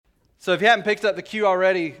So if you haven't picked up the cue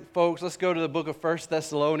already, folks, let's go to the book of 1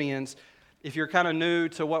 Thessalonians. If you're kind of new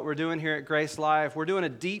to what we're doing here at Grace Life, we're doing a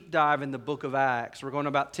deep dive in the book of Acts. We're going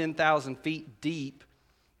about 10,000 feet deep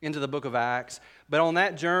into the book of Acts. But on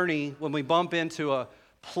that journey, when we bump into a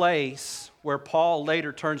place where Paul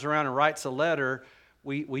later turns around and writes a letter,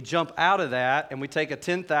 we jump out of that and we take a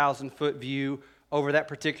 10,000-foot view over that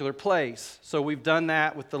particular place. So we've done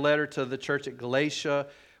that with the letter to the church at Galatia.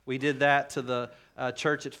 We did that to the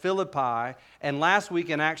church at Philippi. And last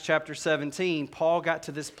week in Acts chapter 17, Paul got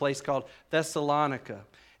to this place called Thessalonica.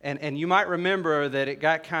 And you might remember that it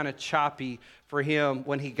got kind of choppy for him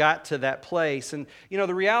when he got to that place. And, you know,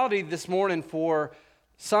 the reality this morning for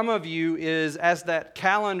some of you is as that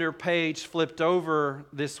calendar page flipped over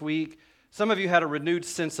this week, some of you had a renewed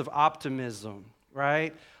sense of optimism,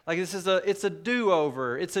 right? Like it's a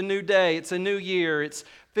do-over, it's a new day, it's a new year, it's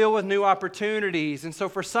filled with new opportunities. And so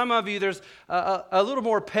for some of you, there's a little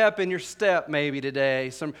more pep in your step maybe today,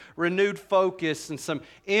 some renewed focus and some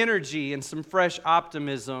energy and some fresh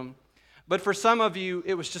optimism. But for some of you,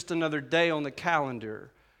 it was just another day on the calendar.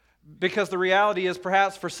 Because the reality is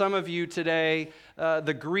perhaps for some of you today,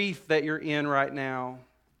 the grief that you're in right now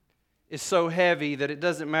is so heavy that it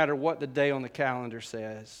doesn't matter what the day on the calendar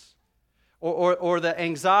says. Or the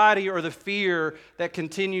anxiety or the fear that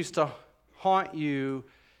continues to haunt you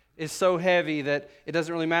is so heavy that it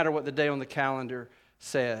doesn't really matter what the day on the calendar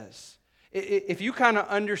says. If you kind of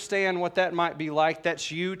understand what that might be like,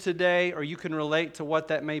 that's you today, or you can relate to what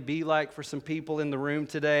that may be like for some people in the room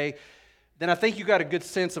today, then I think you got a good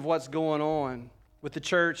sense of what's going on with the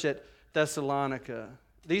church at Thessalonica.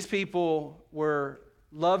 These people were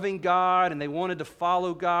loving God, and they wanted to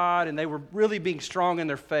follow God, and they were really being strong in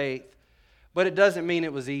their faith. But it doesn't mean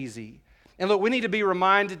it was easy. And look, we need to be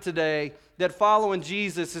reminded today that following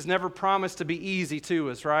Jesus is never promised to be easy to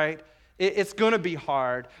us, right? It's going to be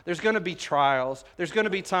hard. There's going to be trials. There's going to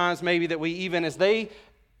be times maybe that we even, as they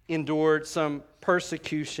endured, some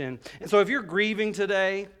persecution. And so if you're grieving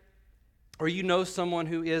today, or you know someone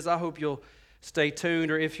who is, I hope you'll stay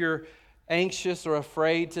tuned. Or if you're anxious or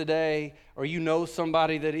afraid today, or you know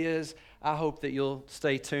somebody that is, I hope that you'll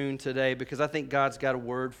stay tuned today because I think God's got a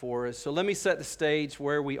word for us. So let me set the stage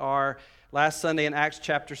where we are. Last Sunday in Acts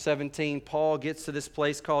chapter 17, Paul gets to this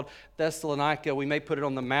place called Thessalonica. We may put it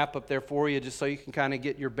on the map up there for you just so you can kind of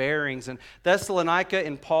get your bearings. And Thessalonica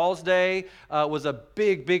in Paul's day was a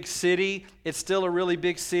big, big city. It's still a really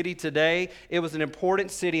big city today. It was an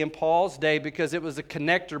important city in Paul's day because it was a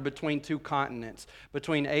connector between two continents,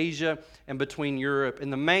 between Asia and between Europe.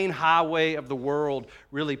 And the main highway of the world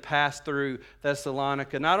really passed through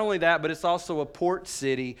Thessalonica. Not only that, but it's also a port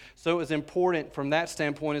city, so it was important from that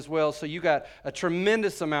standpoint as well. So you got a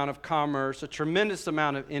tremendous amount of commerce, a tremendous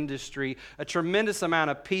amount of industry, a tremendous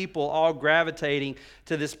amount of people all gravitating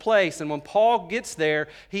to this place. And when Paul gets there,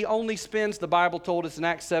 he only spends, the Bible told us in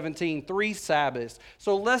Acts 17, 3 Sabbaths.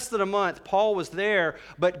 So less than a month, Paul was there,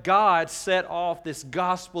 but God set off this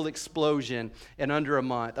gospel explosion in under a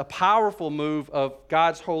month. A powerful move of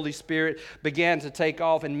God's Holy Spirit began to take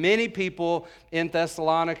off, and many people in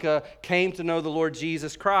Thessalonica came to know the Lord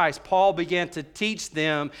Jesus Christ. Paul began to teach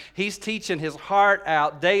them. He's teaching his heart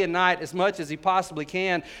out day and night as much as he possibly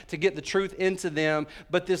can to get the truth into them.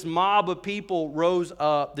 But this mob of people rose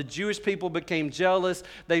up. The Jewish people became jealous.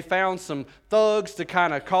 They found some thugs to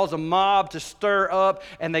kind of cause a mob to stir up,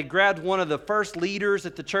 and they grabbed one of the first leaders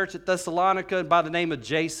at the church at Thessalonica by the name of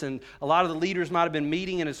Jason. A lot of the leaders might have been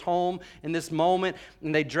meeting in his home in this moment,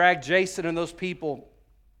 and they dragged Jason and those people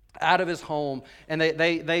out of his home, and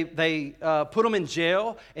they put him in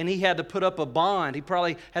jail, and he had to put up a bond. He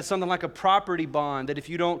probably had something like a property bond that if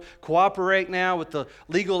you don't cooperate now with the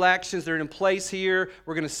legal actions that are in place here,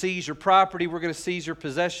 we're going to seize your property, we're going to seize your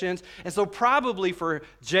possessions. And so probably for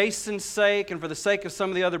Jason's sake and for the sake of some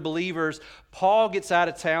of the other believers, Paul gets out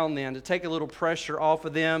of town then to take a little pressure off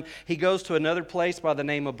of them. He goes to another place by the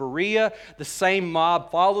name of Berea. The same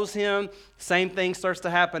mob follows him. Same thing starts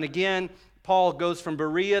to happen again. Paul goes from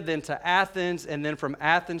Berea then to Athens, and then from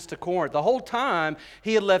Athens to Corinth. The whole time,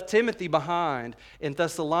 he had left Timothy behind in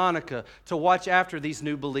Thessalonica to watch after these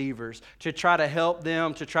new believers, to try to help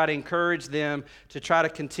them, to try to encourage them, to try to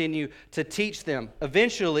continue to teach them.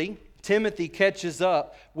 Eventually, Timothy catches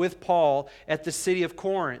up with Paul at the city of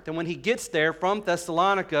Corinth. And when he gets there from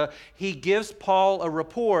Thessalonica, he gives Paul a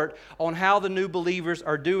report on how the new believers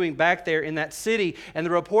are doing back there in that city. And the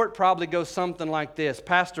report probably goes something like this.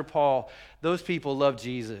 Pastor Paul, those people love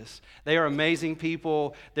Jesus. They are amazing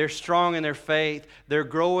people. They're strong in their faith. They're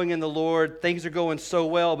growing in the Lord. Things are going so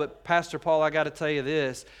well. But Pastor Paul, I got to tell you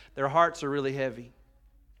this. Their hearts are really heavy.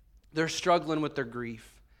 They're struggling with their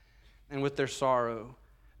grief and with their sorrow.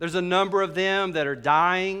 There's a number of them that are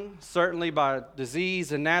dying, certainly by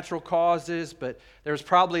disease and natural causes, but there's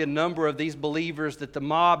probably a number of these believers that the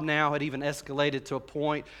mob now had even escalated to a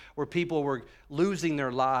point where people were losing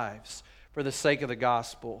their lives for the sake of the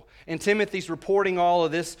gospel. And Timothy's reporting all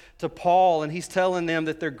of this to Paul, and he's telling them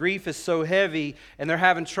that their grief is so heavy and they're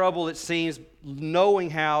having trouble, it seems, knowing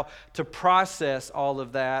how to process all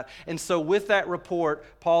of that. And so with that report,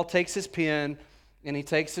 Paul takes his pen and he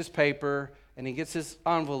takes his paper and he gets his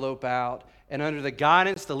envelope out, and under the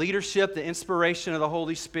guidance, the leadership, the inspiration of the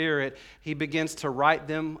Holy Spirit, he begins to write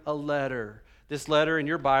them a letter. This letter in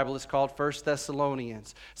your Bible is called 1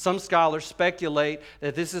 Thessalonians. Some scholars speculate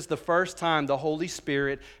that this is the first time the Holy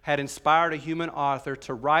Spirit had inspired a human author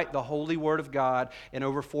to write the holy Word of God in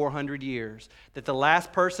over 400 years. That the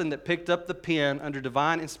last person that picked up the pen under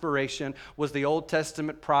divine inspiration was the Old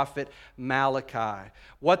Testament prophet Malachi.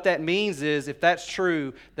 What that means is, if that's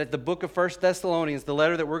true, that the book of 1 Thessalonians, the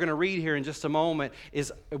letter that we're going to read here in just a moment,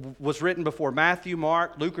 was written before Matthew,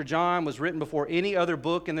 Mark, Luke, or John, was written before any other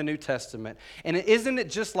book in the New Testament. And isn't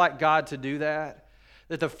it just like God to do that?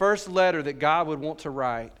 That the first letter that God would want to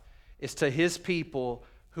write is to His people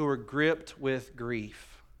who are gripped with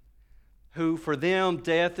grief, who for them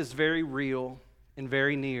death is very real and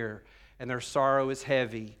very near, and their sorrow is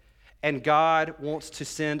heavy. And God wants to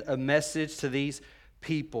send a message to these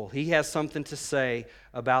people. He has something to say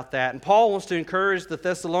about that. And Paul wants to encourage the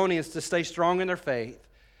Thessalonians to stay strong in their faith,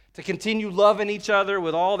 to continue loving each other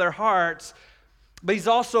with all their hearts, but he's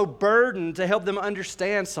also burdened to help them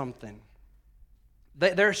understand something.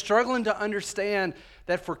 They're struggling to understand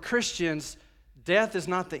that for Christians, death is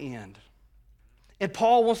not the end. And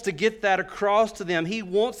Paul wants to get that across to them. He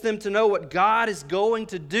wants them to know what God is going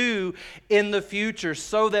to do in the future,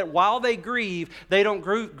 so that while they grieve, they don't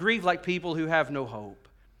grieve like people who have no hope.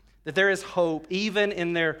 That there is hope even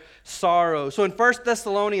in their sorrow. So in 1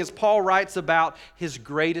 Thessalonians, Paul writes about his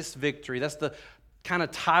greatest victory. That's the kind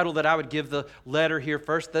of title that I would give the letter here,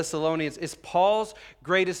 1 Thessalonians, is Paul's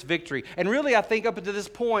greatest victory. And really, I think up until this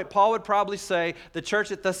point, Paul would probably say the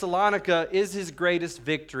church at Thessalonica is his greatest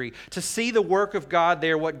victory. To see the work of God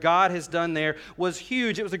there, what God has done there, was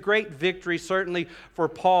huge. It was a great victory, certainly for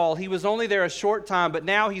Paul. He was only there a short time, but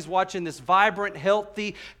now he's watching this vibrant,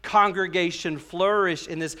 healthy congregation flourish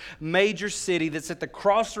in this major city that's at the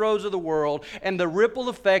crossroads of the world, and the ripple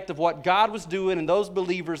effect of what God was doing in those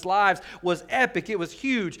believers' lives was epic. It was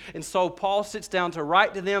huge. And so Paul sits down to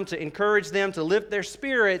write to them, to encourage them, to lift their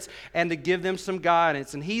spirits, and to give them some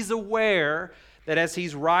guidance. And he's aware that as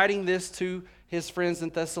he's writing this to his friends in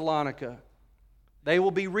Thessalonica, they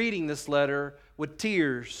will be reading this letter with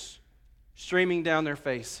tears streaming down their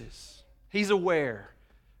faces. He's aware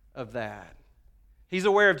of that. He's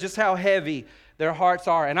aware of just how heavy their hearts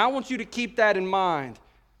are. And I want you to keep that in mind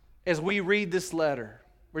as we read this letter.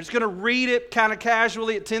 We're just going to read it kind of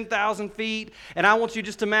casually at 10,000 feet. And I want you to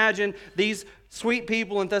just imagine these sweet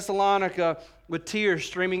people in Thessalonica with tears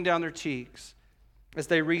streaming down their cheeks as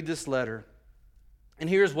they read this letter. And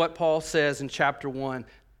here's what Paul says in chapter 1.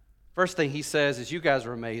 First thing he says is, you guys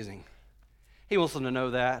are amazing. He wants them to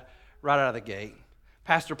know that right out of the gate.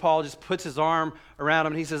 Pastor Paul just puts his arm around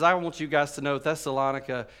him and he says, I want you guys to know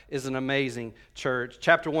Thessalonica is an amazing church.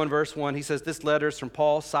 Chapter 1, verse 1, he says, this letter is from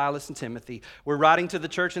Paul, Silas, and Timothy. We're writing to the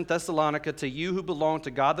church in Thessalonica, to you who belong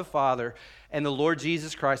to God the Father and the Lord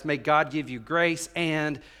Jesus Christ. May God give you grace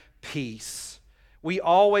and peace.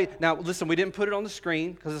 Now listen, we didn't put it on the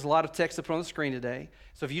screen because there's a lot of text to put on the screen today.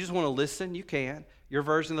 So if you just want to listen, you can. Your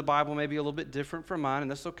version of the Bible may be a little bit different from mine, and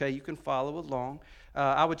that's okay. You can follow along.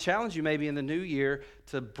 I would challenge you maybe in the new year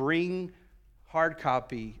to bring hard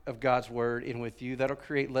copy of God's Word in with you. That'll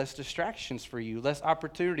create less distractions for you, less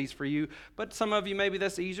opportunities for you. But some of you, maybe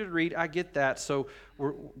that's easier to read. I get that. So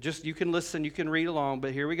you can listen, you can read along.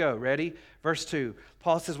 But here we go. Ready? Verse 2.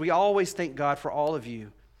 Paul says, we always thank God for all of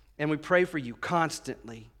you, and we pray for you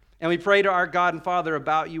constantly. And we pray to our God and Father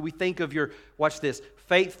about you. We think of your, watch this,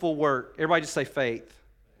 faithful work. Everybody just say faith.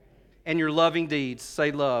 And your loving deeds.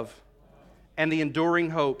 Say love. And the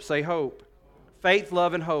enduring hope. Say hope. Faith,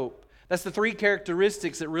 love, and hope. That's the three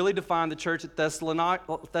characteristics that really define the church at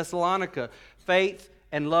Thessalonica. Faith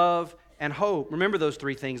and love and hope. Remember those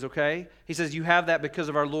three things, okay? He says you have that because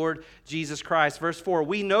of our Lord Jesus Christ. Verse 4,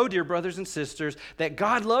 we know, dear brothers and sisters, that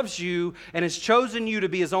God loves you and has chosen you to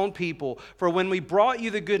be His own people. For when we brought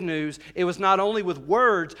you the good news, it was not only with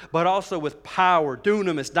words, but also with power,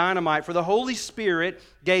 dunamis, dynamite. For the Holy Spirit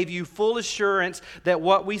gave you full assurance that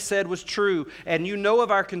what we said was true. And you know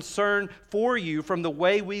of our concern for you from the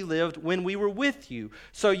way we lived when we were with you.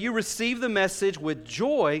 So you received the message with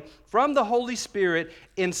joy from the Holy Spirit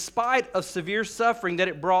in spite of severe suffering that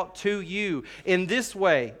it brought to you. In this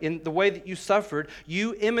way, in the way that you suffered,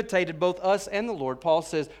 you imitated both us and the Lord. Paul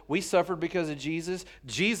says, we suffered because of Jesus.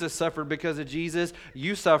 Jesus suffered because of Jesus.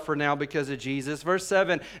 You suffer now because of Jesus. Verse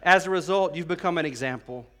 7, as a result, you've become an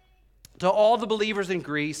example to all the believers in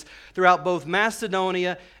Greece, throughout both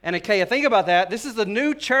Macedonia and Achaia. Think about that. This is a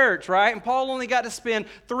new church, right? And Paul only got to spend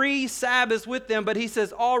 3 Sabbaths with them, but he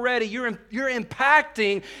says already you're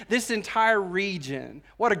impacting this entire region.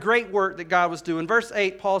 What a great work that God was doing. Verse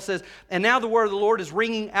 8, Paul says, and now the word of the Lord is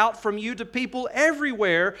ringing out from you to people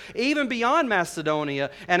everywhere, even beyond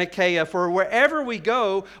Macedonia and Achaia. For wherever we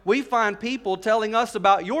go, we find people telling us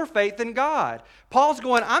about your faith in God. Paul's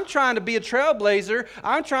going, I'm trying to be a trailblazer.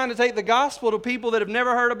 I'm trying to take the gospel to people that have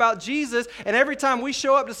never heard about Jesus. And every time we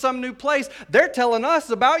show up to some new place, they're telling us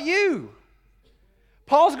about you.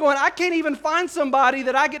 Paul's going, I can't even find somebody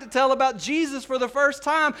that I get to tell about Jesus for the first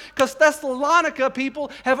time because Thessalonica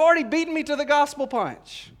people have already beaten me to the gospel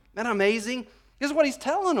punch. Isn't that amazing? This is what he's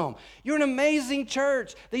telling them. You're an amazing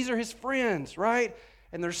church. These are his friends, right?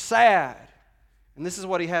 And they're sad. And this is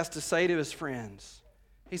what he has to say to his friends.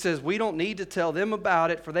 He says, we don't need to tell them about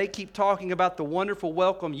it, for they keep talking about the wonderful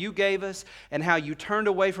welcome you gave us and how you turned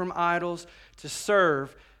away from idols to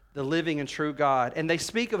serve the living and true God. And they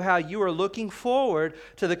speak of how you are looking forward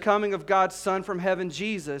to the coming of God's Son from heaven,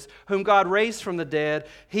 Jesus, whom God raised from the dead.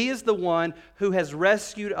 He is the one who has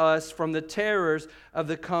rescued us from the terrors of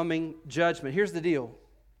the coming judgment. Here's the deal.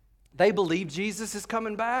 They believe Jesus is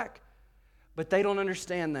coming back, but they don't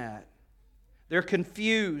understand that. They're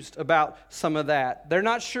confused about some of that. They're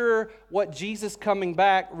not sure what Jesus coming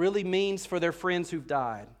back really means for their friends who've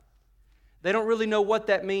died. They don't really know what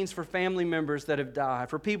that means for family members that have died,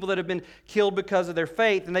 for people that have been killed because of their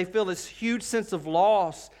faith, and they feel this huge sense of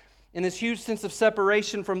loss and this huge sense of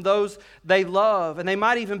separation from those they love. And they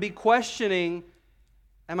might even be questioning,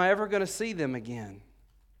 am I ever going to see them again?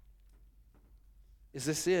 Is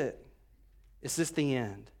this it? Is this the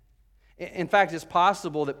end? In fact, it's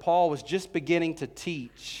possible that Paul was just beginning to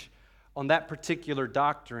teach on that particular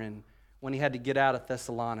doctrine when he had to get out of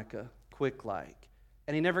Thessalonica, quick-like.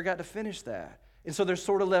 And he never got to finish that. And so they're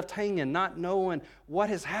sort of left hanging, not knowing what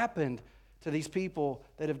has happened to these people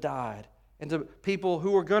that have died and to people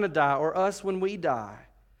who are going to die or us when we die.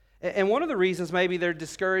 And one of the reasons maybe they're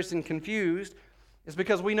discouraged and confused is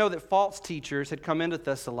because we know that false teachers had come into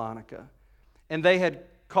Thessalonica and they had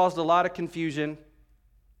caused a lot of confusion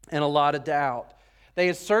and a lot of doubt. They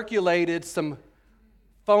had circulated some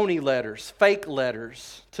phony letters, fake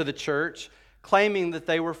letters to the church, claiming that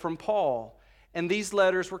they were from Paul. And these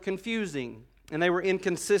letters were confusing, and they were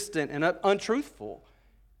inconsistent and untruthful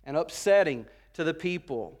and upsetting to the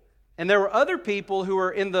people. And there were other people who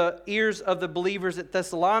were in the ears of the believers at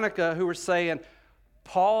Thessalonica who were saying,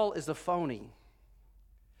 Paul is a phony.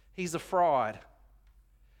 He's a fraud.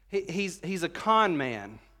 He's a con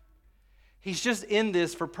man. He's just in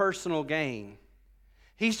this for personal gain.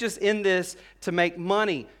 He's just in this to make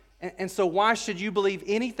money. And so why should you believe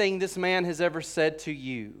anything this man has ever said to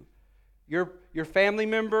you? Your family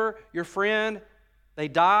member, your friend, they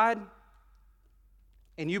died,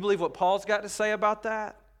 and you believe what Paul's got to say about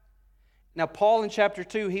that? Now, Paul in chapter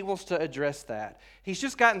 2, he wants to address that. He's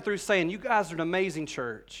just gotten through saying, you guys are an amazing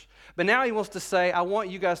church. But now he wants to say, I want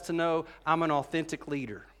you guys to know I'm an authentic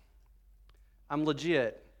leader. I'm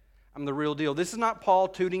legit. I'm the real deal. This is not Paul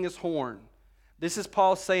tooting his horn. This is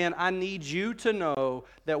Paul saying, I need you to know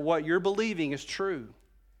that what you're believing is true.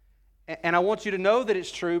 And I want you to know that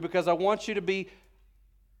it's true because I want you to be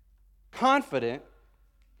confident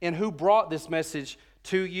in who brought this message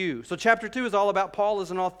to you. So chapter 2 is all about Paul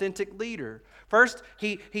as an authentic leader. First,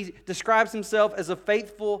 he describes himself as a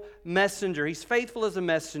faithful messenger. He's faithful as a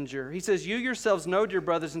messenger. He says, you yourselves know, dear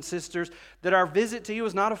brothers and sisters, that our visit to you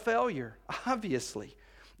is not a failure, obviously.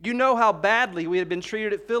 You know how badly we had been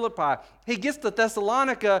treated at Philippi. He gets to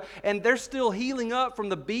Thessalonica, and they're still healing up from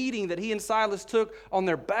the beating that he and Silas took on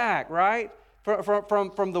their back, right?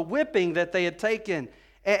 From the whipping that they had taken.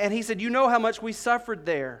 And he said, you know how much we suffered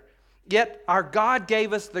there. Yet our God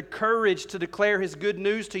gave us the courage to declare his good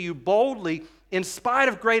news to you boldly in spite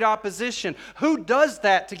of great opposition. Who does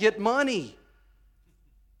that to get money?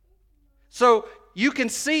 So you can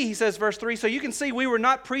see, he says, verse 3, so you can see we were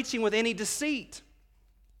not preaching with any deceit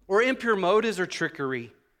or impure motives or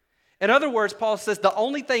trickery. In other words, Paul says the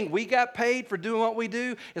only thing we got paid for doing what we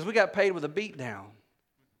do is we got paid with a beat down.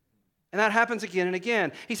 And that happens again and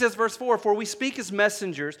again. He says, verse 4, for we speak as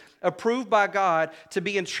messengers, approved by God to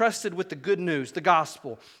be entrusted with the good news, the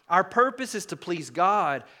gospel. Our purpose is to please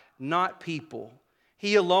God, not people.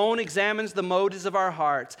 He alone examines the motives of our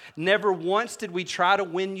hearts. Never once did we try to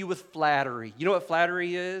win you with flattery. You know what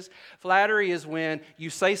flattery is? Flattery is when you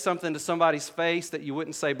say something to somebody's face that you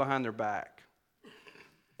wouldn't say behind their back.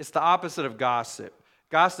 It's the opposite of gossip.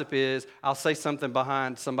 Gossip is, I'll say something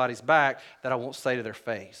behind somebody's back that I won't say to their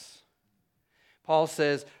face. Paul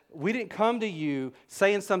says, we didn't come to you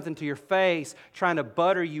saying something to your face, trying to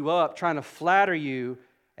butter you up, trying to flatter you,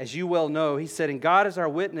 as you well know. He said, and God is our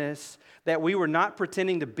witness that we were not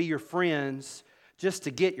pretending to be your friends just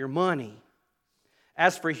to get your money.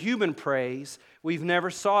 As for human praise, we've never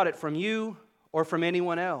sought it from you or from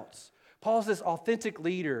anyone else. Paul's this authentic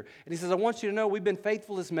leader, and he says, I want you to know we've been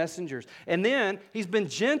faithful as messengers. And then he's been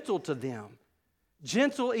gentle to them.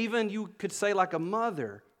 Gentle even, you could say, like a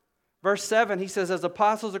mother. Verse 7, he says, as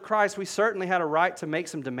apostles of Christ, we certainly had a right to make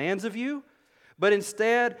some demands of you, but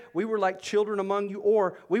instead we were like children among you,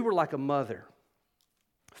 or we were like a mother,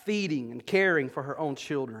 feeding and caring for her own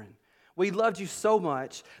children. We loved you so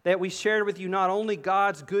much that we shared with you not only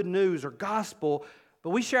God's good news or gospel, but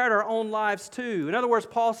we shared our own lives too. In other words,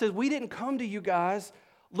 Paul says, we didn't come to you guys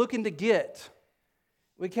looking to get.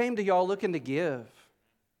 We came to y'all looking to give.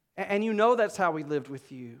 And you know that's how we lived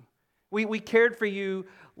with you. We cared for you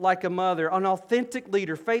like a mother, an authentic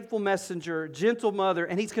leader, faithful messenger, gentle mother,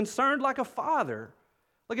 and he's concerned like a father.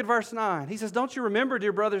 Look at verse 9. He says, don't you remember,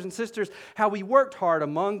 dear brothers and sisters, how we worked hard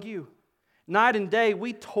among you? Night and day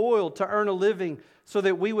we toiled to earn a living so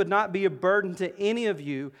that we would not be a burden to any of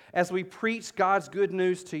you as we preach God's good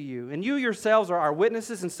news to you. And you yourselves are our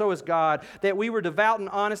witnesses, and so is God, that we were devout and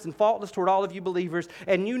honest and faultless toward all of you believers.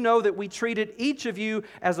 And you know that we treated each of you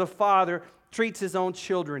as a father treats his own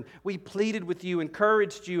children. We pleaded with you,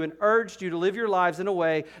 encouraged you, and urged you to live your lives in a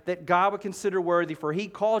way that God would consider worthy, for he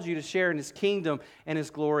called you to share in his kingdom and his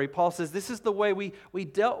glory. Paul says, this is the way we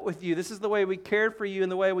dealt with you. This is the way we cared for you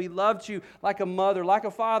and the way we loved you like a mother, like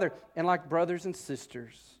a father, and like brothers and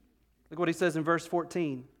sisters. Look what he says in verse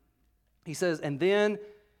 14. He says, and then,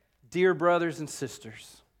 dear brothers and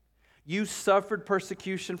sisters, you suffered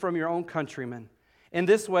persecution from your own countrymen. In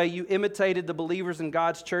this way, you imitated the believers in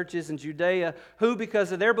God's churches in Judea, who,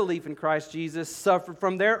 because of their belief in Christ Jesus, suffered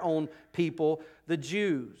from their own people, the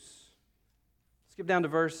Jews. Skip down to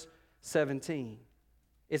verse 17.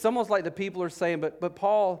 It's almost like the people are saying, but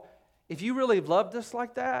Paul, if you really loved us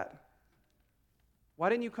like that, why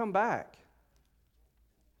didn't you come back?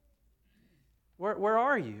 Where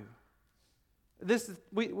are you?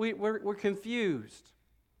 We're confused.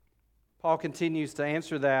 Paul continues to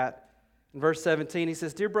answer that. In verse 17, he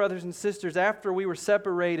says, dear brothers and sisters, after we were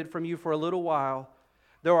separated from you for a little while,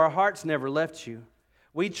 though our hearts never left you,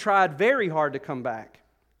 we tried very hard to come back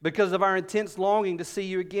because of our intense longing to see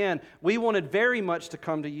you again. We wanted very much to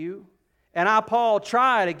come to you. And I, Paul,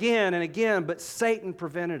 tried again and again, but Satan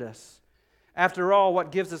prevented us. After all,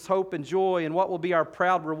 what gives us hope and joy and what will be our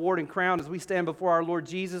proud reward and crown as we stand before our Lord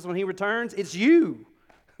Jesus when he returns? It's you.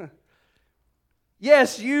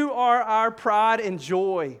 Yes, you are our pride and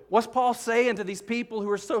joy. What's Paul saying to these people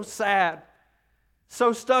who are so sad,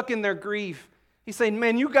 so stuck in their grief? He's saying,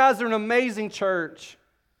 man, you guys are an amazing church.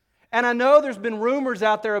 And I know there's been rumors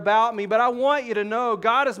out there about me, but I want you to know,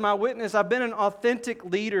 God is my witness. I've been an authentic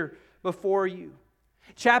leader before you.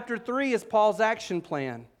 Chapter 3 is Paul's action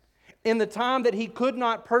plan. In the time that he could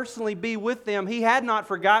not personally be with them, he had not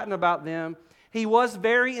forgotten about them. He was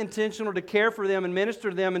very intentional to care for them and minister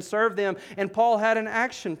to them and serve them, and Paul had an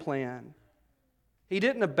action plan. He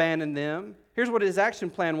didn't abandon them. Here's what his action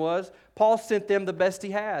plan was. Paul sent them the best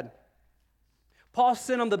he had. Paul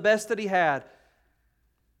sent them the best that he had.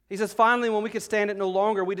 He says, finally, when we could stand it no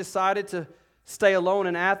longer, we decided to stay alone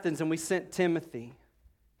in Athens, and we sent Timothy.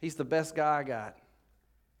 He's the best guy I got.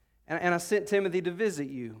 And I sent Timothy to visit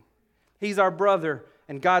you. He's our brother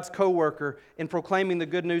and God's co-worker in proclaiming the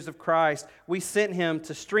good news of Christ. We sent him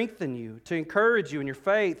to strengthen you, to encourage you in your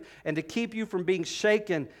faith, and to keep you from being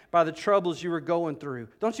shaken by the troubles you were going through.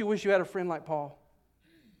 Don't you wish you had a friend like Paul?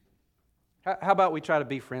 How about we try to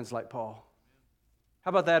be friends like Paul? How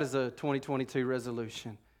about that as a 2022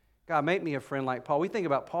 resolution? God, make me a friend like Paul. We think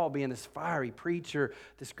about Paul being this fiery preacher,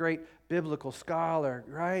 this great biblical scholar,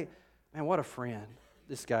 right? Man, what a friend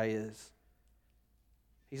this guy is.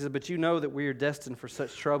 He says, but you know that we are destined for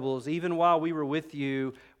such troubles. Even while we were with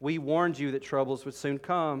you, we warned you that troubles would soon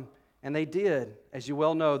come. And they did, as you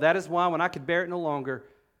well know. That is why when I could bear it no longer,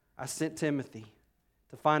 I sent Timothy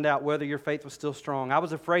to find out whether your faith was still strong. I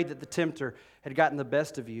was afraid that the tempter had gotten the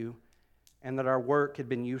best of you and that our work had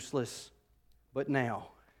been useless. But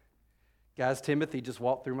now, guys, Timothy just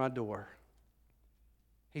walked through my door.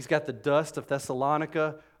 He's got the dust of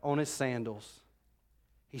Thessalonica on his sandals.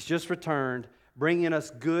 He's just returned bringing us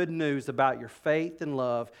good news about your faith and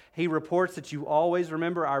love. He reports that you always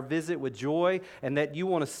remember our visit with joy and that you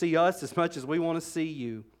want to see us as much as we want to see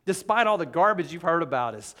you. Despite all the garbage you've heard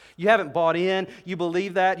about us, you haven't bought in, you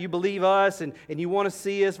believe that, you believe us, and you want to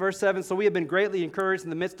see us. Verse 7, so we have been greatly encouraged in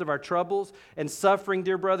the midst of our troubles and suffering,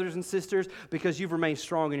 dear brothers and sisters, because you've remained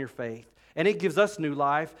strong in your faith. And it gives us new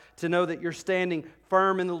life to know that you're standing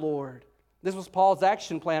firm in the Lord. This was Paul's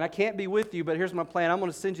action plan. I can't be with you, but here's my plan. I'm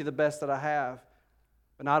going to send you the best that I have.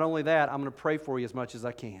 But not only that, I'm going to pray for you as much as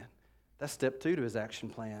I can. That's step 2 to his action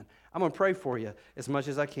plan. I'm going to pray for you as much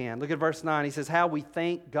as I can. Look at verse 9. He says, how we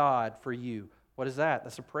thank God for you. What is that?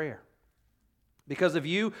 That's a prayer. Because of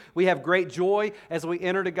you, we have great joy as we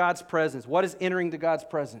enter to God's presence. What is entering to God's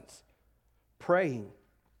presence? Praying.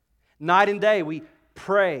 Night and day, we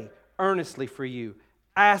pray earnestly for you.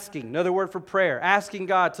 Asking, another word for prayer, asking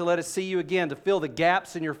God to let us see you again, to fill the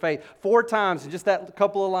gaps in your faith. 4 times in just that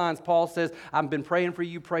couple of lines, Paul says, I've been praying for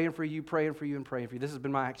you, praying for you, praying for you, and praying for you. This has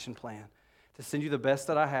been my action plan, to send you the best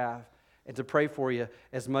that I have and to pray for you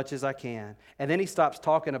as much as I can. And then he stops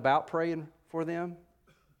talking about praying for them,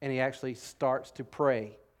 and he actually starts to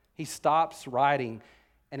pray. He stops writing,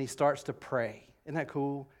 and he starts to pray. Isn't that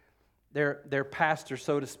cool? Their pastor,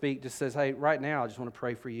 so to speak, just says, hey, right now I just want to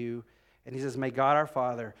pray for you. And he says, may God our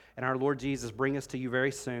Father and our Lord Jesus bring us to you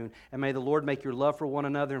very soon. And may the Lord make your love for one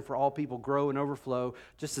another and for all people grow and overflow,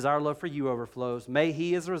 just as our love for you overflows. May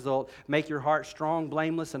He, as a result, make your heart strong,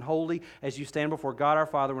 blameless, and holy as you stand before God our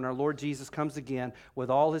Father when our Lord Jesus comes again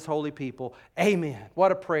with all His holy people. Amen.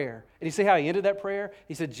 What a prayer. And you see how he ended that prayer?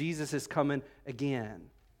 He said, Jesus is coming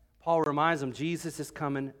again. Paul reminds them, Jesus is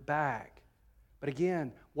coming back. But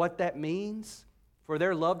again, what that means for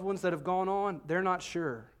their loved ones that have gone on, they're not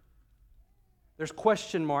sure. There's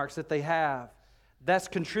question marks that they have. That's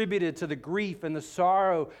contributed to the grief and the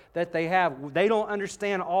sorrow that they have. They don't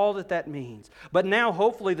understand all that means. But now,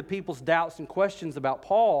 hopefully, the people's doubts and questions about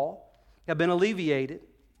Paul have been alleviated.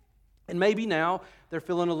 And maybe now they're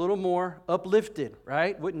feeling a little more uplifted,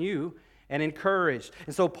 right? Wouldn't you? And encouraged.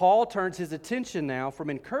 And so Paul turns his attention now from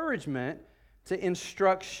encouragement to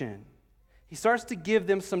instruction. He starts to give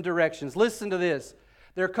them some directions. Listen to this.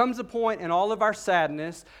 There comes a point in all of our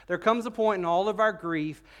sadness, there comes a point in all of our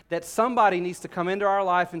grief that somebody needs to come into our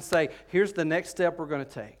life and say, here's the next step we're going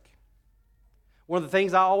to take. One of the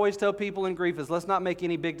things I always tell people in grief is let's not make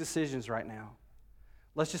any big decisions right now.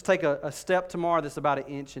 Let's just take a step tomorrow that's about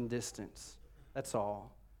 1 inch in distance. That's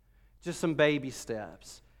all. Just some baby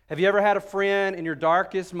steps. Have you ever had a friend in your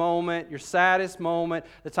darkest moment, your saddest moment,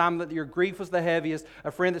 the time that your grief was the heaviest,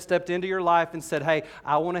 a friend that stepped into your life and said, hey,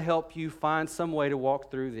 I want to help you find some way to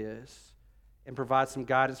walk through this and provide some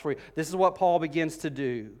guidance for you? This is what Paul begins to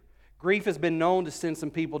do. Grief has been known to send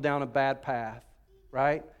some people down a bad path,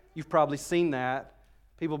 right? You've probably seen that.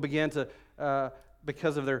 People begin to,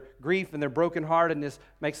 because of their grief and their brokenheartedness,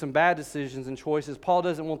 make some bad decisions and choices. Paul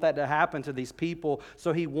doesn't want that to happen to these people,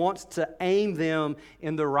 so he wants to aim them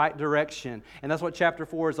in the right direction. And that's what chapter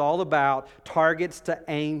 4 is all about, targets to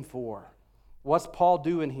aim for. What's Paul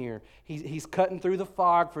doing here? He's cutting through the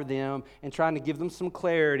fog for them and trying to give them some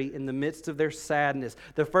clarity in the midst of their sadness.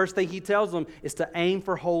 The first thing he tells them is to aim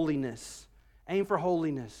for holiness. Aim for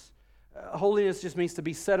holiness. Holiness just means to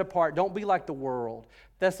be set apart. Don't be like the world.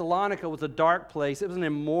 Thessalonica was a dark place. It was an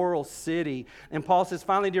immoral city. And Paul says,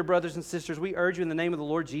 finally, dear brothers and sisters, we urge you in the name of the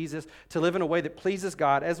Lord Jesus to live in a way that pleases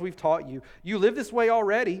God, as we've taught you. You live this way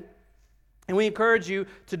already, and we encourage you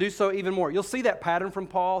to do so even more. You'll see that pattern from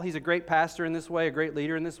Paul. He's a great pastor in this way, a great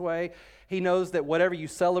leader in this way. He knows that whatever you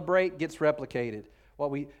celebrate gets replicated.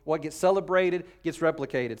 What gets celebrated gets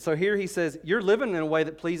replicated. So here he says, you're living in a way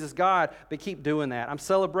that pleases God, but keep doing that. I'm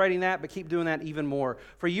celebrating that, but keep doing that even more.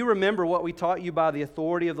 For you remember what we taught you by the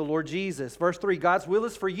authority of the Lord Jesus. Verse 3, God's will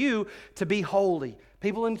is for you to be holy.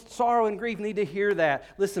 People in sorrow and grief need to hear that.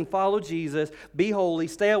 Listen, follow Jesus, be holy,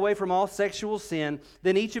 stay away from all sexual sin.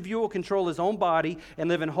 Then each of you will control his own body and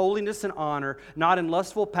live in holiness and honor, not in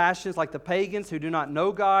lustful passions like the pagans who do not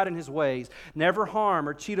know God and his ways. Never harm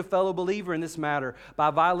or cheat a fellow believer in this matter by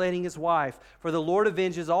violating his wife. For the Lord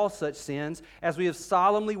avenges all such sins, as we have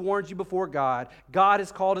solemnly warned you before God. God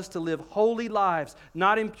has called us to live holy lives,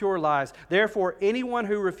 not impure lives. Therefore, anyone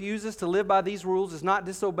who refuses to live by these rules is not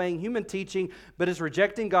disobeying human teaching, but is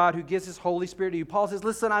rejecting God who gives his Holy Spirit to you. Paul says,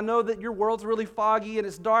 listen, I know that your world's really foggy and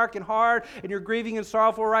it's dark and hard and you're grieving and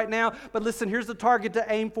sorrowful right now, but listen, here's the target to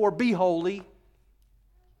aim for. Be holy.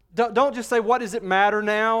 Don't just say, what does it matter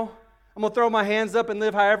now? I'm going to throw my hands up and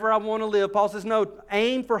live however I want to live. Paul says, no,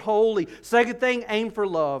 aim for holy. Second thing, aim for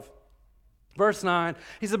love. Verse 9,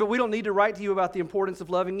 he said, but we don't need to write to you about the importance of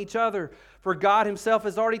loving each other, for God himself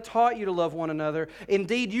has already taught you to love one another.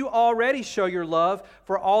 Indeed, you already show your love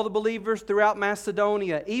for all the believers throughout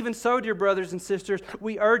Macedonia. Even so, dear brothers and sisters,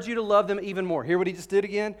 we urge you to love them even more. Hear what he just did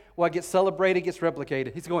again? Well, it gets celebrated, gets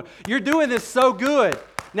replicated. He's going, you're doing this so good.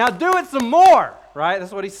 Now do it some more, right?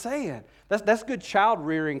 That's what he's saying. That's good child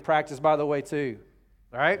rearing practice, by the way, too,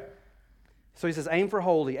 all right? So he says, aim for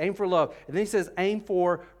holy, aim for love. And then he says, aim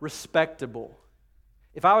for respectable.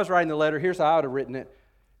 If I was writing the letter, here's how I would have written it.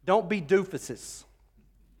 Don't be doofuses.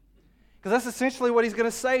 Because that's essentially what he's going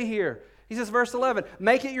to say here. He says, verse 11,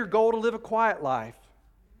 make it your goal to live a quiet life,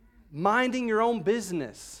 minding your own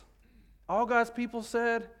business. All God's people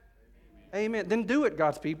said, amen. Then do it,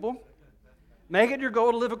 God's people. Make it your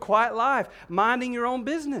goal to live a quiet life, minding your own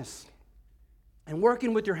business and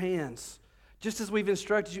working with your hands. Just as we've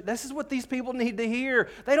instructed you. This is what these people need to hear.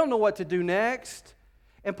 They don't know what to do next.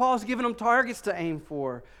 And Paul's giving them targets to aim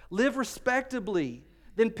for. Live respectably.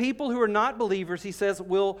 Then people who are not believers, he says,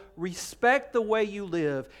 will respect the way you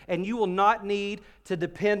live, and you will not need to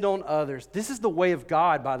depend on others. This is the way of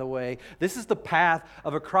God, by the way. This is the path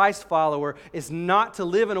of a Christ follower, is not to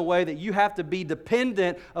live in a way that you have to be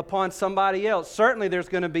dependent upon somebody else. Certainly there's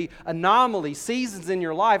going to be anomalies, seasons in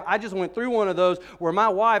your life. I just went through one of those where my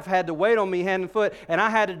wife had to wait on me hand and foot, and I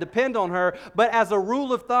had to depend on her. But as a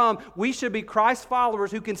rule of thumb, we should be Christ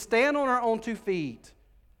followers who can stand on our own 2 feet,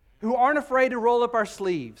 who aren't afraid to roll up our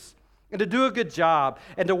sleeves and to do a good job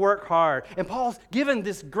and to work hard. And Paul's given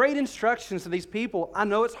this great instructions to these people. I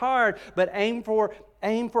know it's hard, but aim for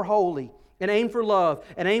holy, and aim for love,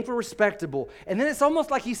 and aim for respectable. And then it's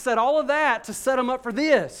almost like he said all of that to set them up for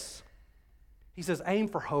this. He says, aim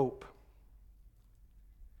for hope.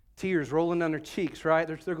 Tears rolling down their cheeks, right?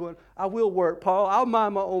 They're going, I will work, Paul. I'll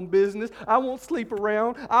mind my own business. I won't sleep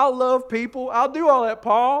around. I'll love people. I'll do all that,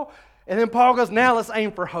 Paul. And then Paul goes, now let's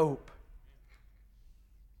aim for hope.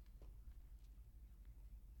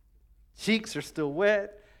 Cheeks are still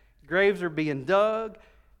wet. Graves are being dug.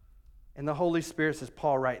 And the Holy Spirit says,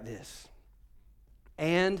 Paul, write this.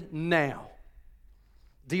 And now,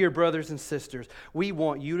 dear brothers and sisters, we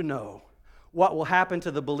want you to know what will happen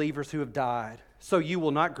to the believers who have died, so you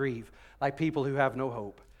will not grieve like people who have no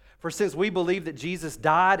hope. For since we believe that Jesus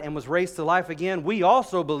died and was raised to life again, we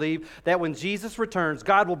also believe that when Jesus returns,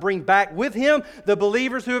 God will bring back with him the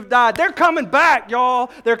believers who have died. They're coming back,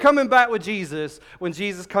 y'all. They're coming back with Jesus when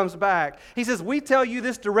Jesus comes back. He says, we tell you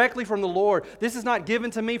this directly from the Lord. This is not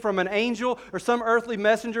given to me from an angel or some earthly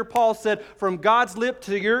messenger. Paul said, from God's lip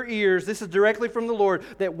to your ears, this is directly from the Lord,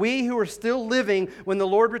 that we who are still living when the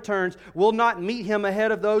Lord returns will not meet him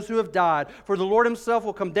ahead of those who have died. For the Lord himself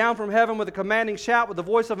will come down from heaven with a commanding shout, with the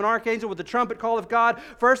voice of an archangel, with the trumpet call of God.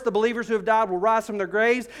 First, the believers who have died will rise from their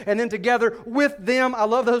graves, and then together with them, I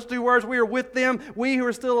love those 2 words, we are with them. We who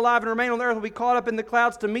are still alive and remain on the earth will be caught up in the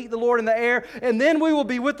clouds to meet the Lord in the air, and then we will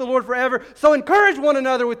be with the Lord forever. So encourage one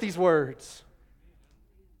another with these words.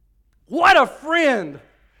 What a friend!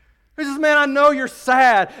 He says, man, I know you're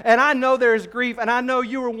sad, and I know there's grief, and I know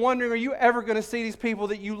you were wondering, are you ever going to see these people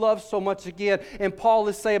that you love so much again? And Paul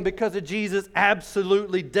is saying, because of Jesus,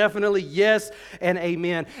 absolutely, definitely, yes, and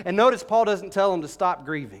amen. And notice Paul doesn't tell them to stop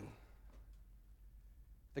grieving.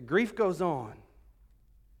 The grief goes on.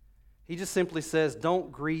 He just simply says,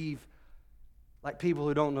 don't grieve like people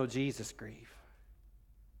who don't know Jesus grieve.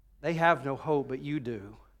 They have no hope, but you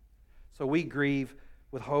do. So we grieve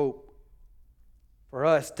with hope. For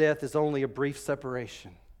us, death is only a brief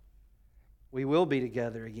separation. We will be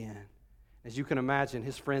together again. As you can imagine,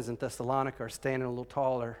 his friends in Thessalonica are standing a little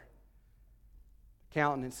taller.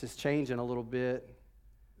 Countenance is changing a little bit.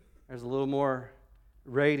 There's a little more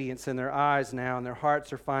radiance in their eyes now, and their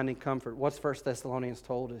hearts are finding comfort. What's 1 Thessalonians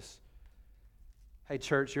told us? Hey,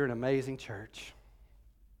 church, you're an amazing church.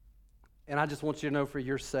 And I just want you to know, for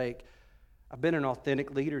your sake, I've been an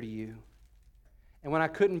authentic leader to you. And when I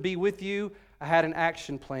couldn't be with you, I had an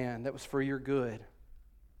action plan that was for your good.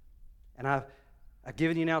 And I've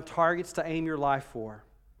given you now targets to aim your life for.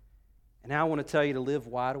 And now I want to tell you to live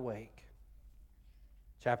wide awake.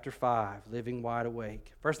 Chapter 5, living wide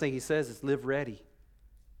awake. First thing he says is live ready.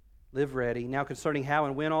 Live ready. Now concerning how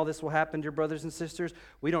and when all this will happen, dear brothers and sisters,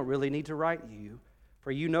 we don't really need to write you. For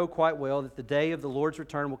you know quite well that the day of the Lord's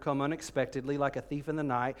return will come unexpectedly like a thief in the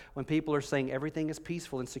night, when people are saying everything is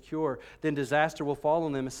peaceful and secure. Then disaster will fall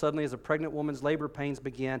on them as suddenly as a pregnant woman's labor pains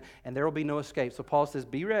begin, and there will be no escape. So Paul says,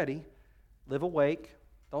 be ready, live awake,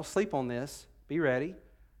 don't sleep on this, be ready,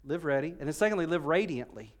 live ready. And then secondly, live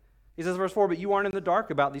radiantly. He says, verse 4, but you aren't in the dark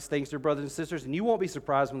about these things, dear brothers and sisters, and you won't be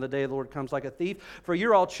surprised when the day of the Lord comes like a thief, for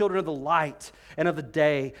you're all children of the light and of the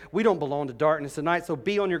day. We don't belong to darkness at night, so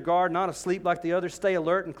be on your guard, not asleep like the others. Stay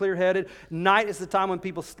alert and clear-headed. Night is the time when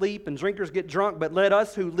people sleep and drinkers get drunk, but let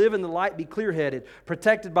us who live in the light be clear-headed,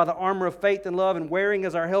 protected by the armor of faith and love, and wearing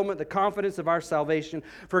as our helmet the confidence of our salvation.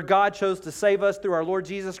 For God chose to save us through our Lord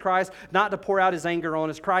Jesus Christ, not to pour out His anger on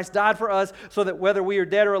us. Christ died for us so that whether we are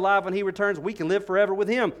dead or alive when He returns, we can live forever with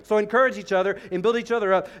Him. So encourage each other and build each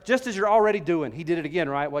other up just as you're already doing. He did it again,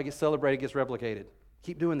 right? What gets celebrated gets replicated.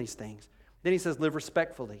 Keep doing these things. Then he says, live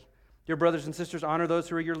respectfully. Dear brothers and sisters, honor those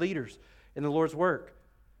who are your leaders in the Lord's work.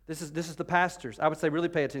 This is the pastors. I would say really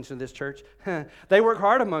pay attention to this church. They work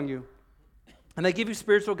hard among you, and they give you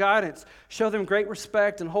spiritual guidance. Show them great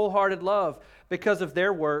respect and wholehearted love because of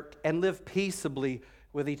their work, and live peaceably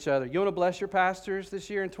with each other. You want to bless your pastors this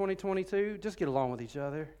year in 2022? Just get along with each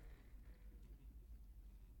other.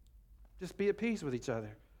 Just be at peace with each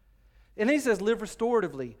other. And then he says, live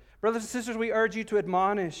restoratively. Brothers and sisters, we urge you to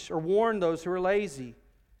admonish or warn those who are lazy.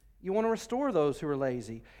 You want to restore those who are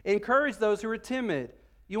lazy. Encourage those who are timid.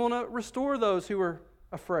 You want to restore those who are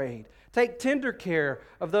afraid. Take tender care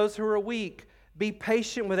of those who are weak. Be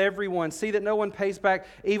patient with everyone. See that no one pays back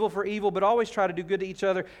evil for evil, but always try to do good to each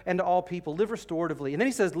other and to all people. Live restoratively. And then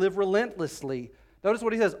he says, live relentlessly. Notice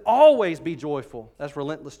what he says, always be joyful. That's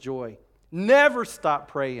relentless joy. Never stop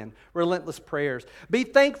praying, relentless prayers. Be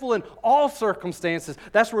thankful in all circumstances.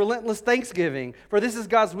 That's relentless thanksgiving. For this is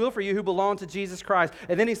God's will for you who belong to Jesus Christ.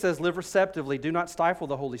 And then he says, live receptively. Do not stifle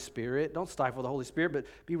the Holy Spirit. Don't stifle the Holy Spirit, but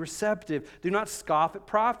be receptive. Do not scoff at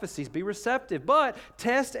prophecies. Be receptive. But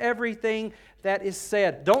test everything that is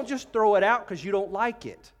said. Don't just throw it out because you don't like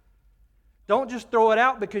it. Don't just throw it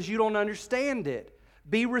out because you don't understand it.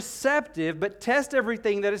 Be receptive, but test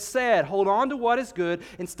everything that is said. Hold on to what is good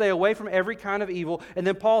and stay away from every kind of evil. And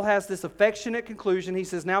then Paul has this affectionate conclusion. He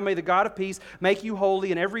says, now may the God of peace make you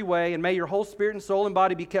holy in every way, and may your whole spirit and soul and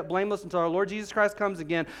body be kept blameless until our Lord Jesus Christ comes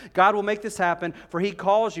again. God will make this happen, for He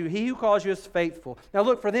calls you. He who calls you is faithful. Now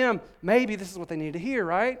look, for them, maybe this is what they need to hear,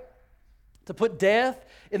 right? To put death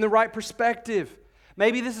in the right perspective.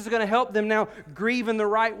 Maybe this is going to help them now grieve in the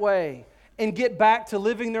right way and get back to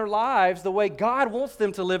living their lives the way God wants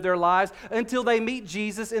them to live their lives until they meet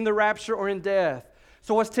Jesus in the rapture or in death.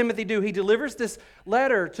 So what's Timothy do? He delivers this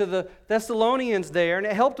letter to the Thessalonians there, and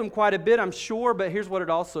it helped them quite a bit, I'm sure, but here's what it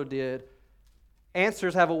also did.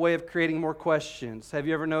 Answers have a way of creating more questions. Have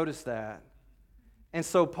you ever noticed that? And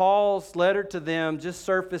so Paul's letter to them just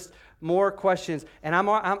surfaced more questions. And I'm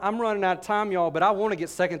running out of time, y'all, but I want to get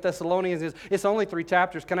 2 Thessalonians. It's only 3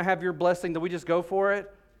 chapters. Can I have your blessing that we just go for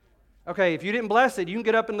it? Okay, if you didn't bless it, you can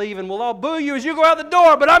get up and leave, and we'll all boo you as you go out the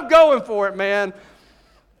door, but I'm going for it, man.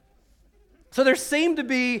 So there seemed to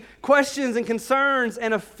be questions and concerns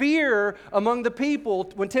and a fear among the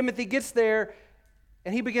people when Timothy gets there,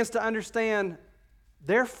 and he begins to understand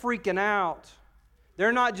they're freaking out.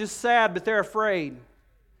 They're not just sad, but they're afraid,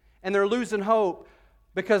 and they're losing hope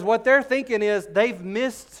because what they're thinking is they've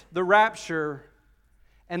missed the rapture,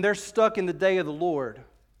 and they're stuck in the day of the Lord,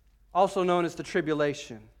 also known as the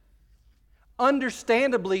tribulation.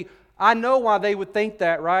 Understandably, I know why they would think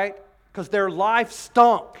that, right? Because their life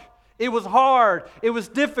stunk. It was hard. It was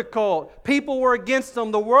difficult. People were against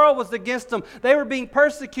them. The world was against them. They were being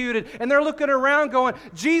persecuted. And they're looking around going,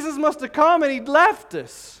 Jesus must have come and He left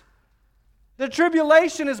us. The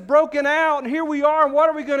tribulation is broken out, and here we are, and what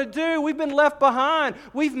are we going to do? We've been left behind.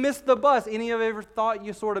 We've missed the bus. Any of you ever thought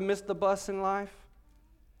you sort of missed the bus in life?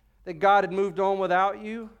 That God had moved on without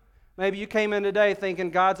you? Maybe you came in today thinking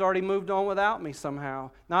God's already moved on without me somehow.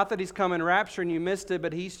 Not that He's come in rapture and you missed it,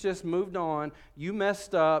 but He's just moved on. You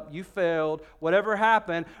messed up, you failed, whatever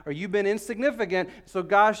happened, or you've been insignificant, so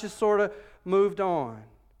God's just sort of moved on.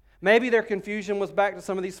 Maybe their confusion was back to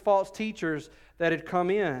some of these false teachers that had come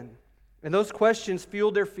in. And those questions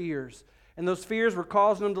fueled their fears. And those fears were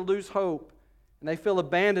causing them to lose hope. And they feel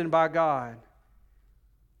abandoned by God.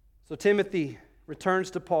 So Timothy returns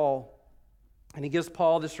to Paul. And he gives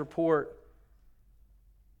Paul this report.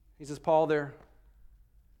 He says, Paul, they're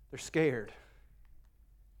scared.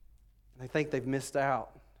 And they think they've missed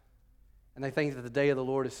out. And they think that the day of the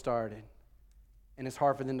Lord has started. And it's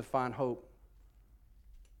hard for them to find hope.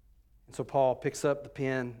 And so Paul picks up the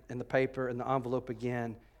pen and the paper and the envelope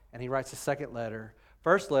again, and he writes a second letter.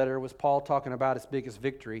 First letter was Paul talking about his biggest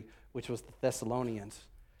victory, which was the Thessalonians.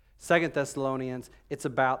 2 Thessalonians, it's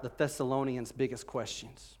about the Thessalonians' biggest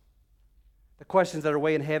questions. The questions that are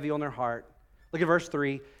weighing heavy on their heart. Look at verse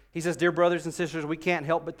 3. He says, dear brothers and sisters, we can't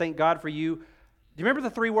help but thank God for you. Do you remember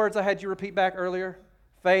the 3 words I had you repeat back earlier?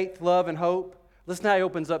 Faith, love, and hope. Listen how he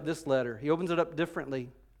opens up this letter. He opens it up differently.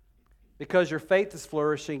 because your faith is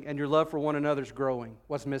flourishing and your love for one another is growing.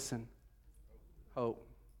 What's missing? Hope.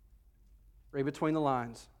 Read between the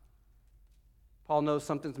lines. Paul knows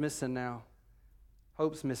something's missing now.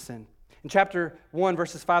 Hope's missing. In chapter 1,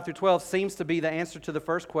 verses 5 through 12 seems to be the answer to the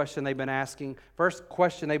first question they've been asking. First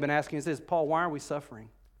question they've been asking is this: Paul, why are we suffering?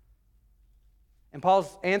 And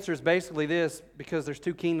Paul's answer is basically this: because there's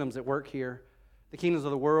two kingdoms at work here, the kingdoms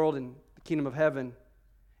of the world and the kingdom of heaven.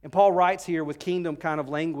 And Paul writes here with kingdom kind of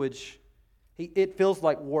language. It feels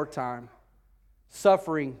like wartime.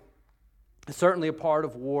 Suffering is certainly a part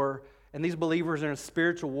of war. And these believers are in a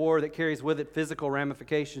spiritual war that carries with it physical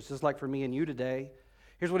ramifications, just like for me and you today.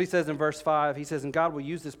 Here's what he says in verse 5. He says, "And God will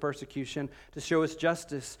use this persecution to show His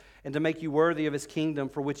justice and to make you worthy of His kingdom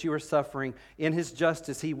for which you are suffering. In His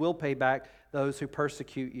justice, He will pay back those who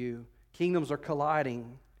persecute you." Kingdoms are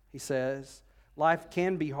colliding, he says. Life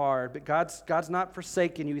can be hard, but God's not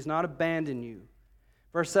forsaken you. He's not abandoned you.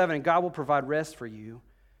 Verse 7, "And God will provide rest for you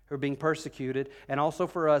who are being persecuted, and also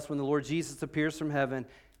for us when the Lord Jesus appears from heaven."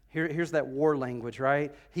 Here's that war language,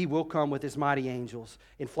 right? "He will come with His mighty angels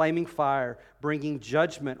in flaming fire, bringing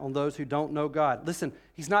judgment on those who don't know God." Listen,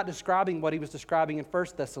 he's not describing what he was describing in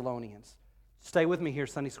 1 Thessalonians. Stay with me here,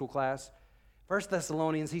 Sunday school class. 1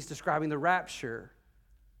 Thessalonians, he's describing the rapture,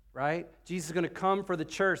 right? Jesus is going to come for the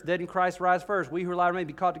church. Dead in Christ rise first. We who are alive remain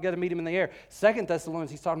be caught together, meet Him in the air. 2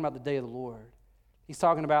 Thessalonians, he's talking about the day of the Lord. He's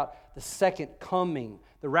talking about the second coming.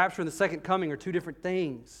 The rapture and the second coming are two different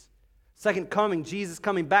things. Second coming, Jesus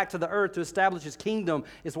coming back to the earth to establish His kingdom,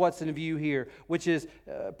 is what's in view here, which is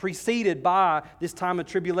preceded by this time of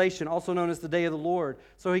tribulation, also known as the day of the Lord.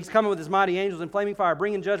 So He's coming with His mighty angels in flaming fire,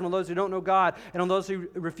 bringing judgment on those who don't know God, and on those who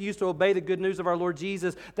refuse to obey the good news of our Lord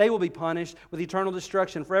Jesus. They will be punished with eternal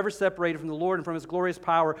destruction, forever separated from the Lord and from His glorious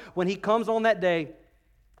power. When He comes on that day,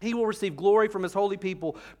 He will receive glory from His holy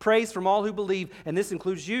people, praise from all who believe, and this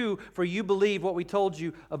includes you, for you believe what we told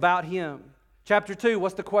you about Him. Chapter 2,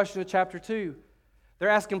 what's the question of chapter 2? They're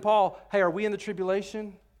asking Paul, hey, are we in the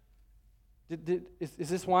tribulation? Is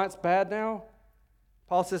this why it's bad now?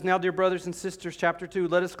 Paul says, "Now, dear brothers and sisters," chapter 2,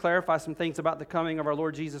 "let us clarify some things about the coming of our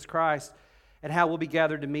Lord Jesus Christ and how we'll be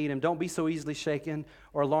gathered to meet Him. Don't be so easily shaken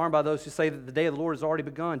or alarmed by those who say that the day of the Lord has already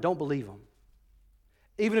begun. Don't believe them.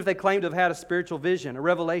 Even if they claim to have had a spiritual vision, a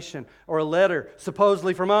revelation, or a letter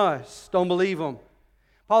supposedly from us, don't believe them."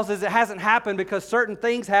 Paul says it hasn't happened because certain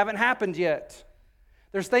things haven't happened yet.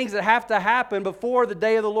 There's things that have to happen before the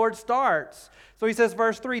day of the Lord starts. So he says,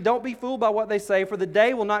 verse 3, "Don't be fooled by what they say, for the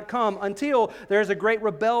day will not come until there is a great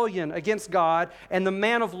rebellion against God, and the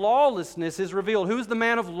man of lawlessness is revealed." Who's the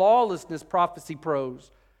man of lawlessness, prophecy pros?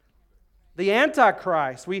 The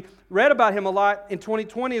Antichrist. We read about him a lot in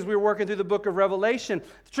 2020 as we were working through the book of Revelation.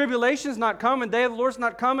 The tribulation's not coming. The day of the Lord's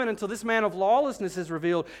not coming until this man of lawlessness is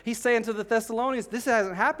revealed. He's saying to the Thessalonians, this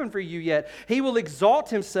hasn't happened for you yet. He will exalt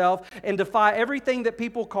himself and defy everything that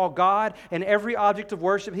people call God and every object of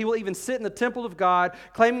worship. He will even sit in the temple of God,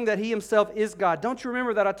 claiming that he himself is God. Don't you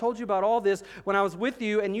remember that I told you about all this when I was with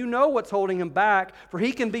you, and you know what's holding him back, for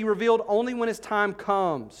he can be revealed only when his time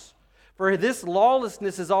comes. For this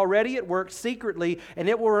lawlessness is already at work secretly, and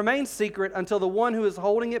it will remain secret until the one who is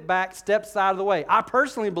holding it back steps out of the way. I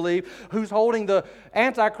personally believe who's holding the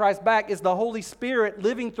Antichrist back is the Holy Spirit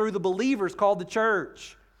living through the believers called the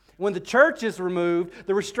church. When the church is removed,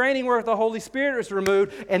 the restraining work of the Holy Spirit is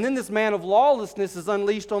removed, and then this man of lawlessness is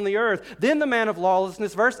unleashed on the earth. Then the man of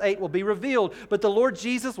lawlessness, verse 8, will be revealed. But the Lord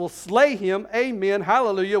Jesus will slay him, amen,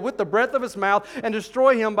 hallelujah, with the breath of his mouth and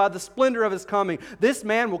destroy him by the splendor of his coming. This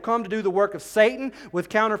man will come to do the work of Satan with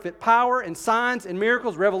counterfeit power and signs and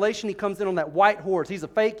miracles. Revelation, he comes in on that white horse. He's a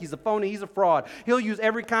fake, he's a phony, he's a fraud. He'll use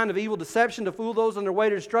every kind of evil deception to fool those on their way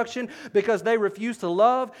to destruction because they refuse to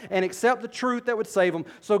love and accept the truth that would save them.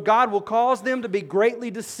 So God will cause them to be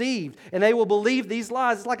greatly deceived, and they will believe these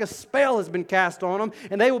lies. It's like a spell has been cast on them,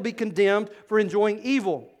 and they will be condemned for enjoying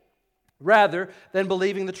evil rather than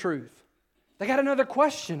believing the truth. They got another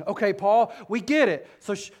question. Okay, Paul, we get it.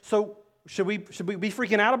 So should we be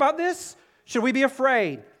freaking out about this? Should we be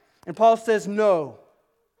afraid? And Paul says, no.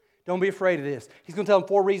 Don't be afraid of this. He's going to tell them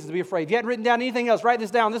 4 reasons to be afraid. If you hadn't written down anything else, write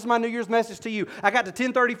this down. This is my New Year's message to you. I got to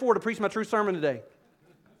 10:34 to preach my true sermon today.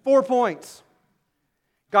 4 points.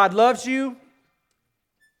 God loves you.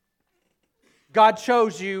 God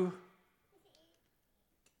chose you.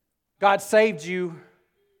 God saved you.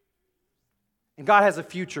 And God has a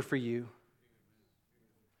future for you.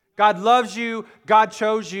 God loves you, God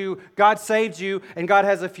chose you, God saved you, and God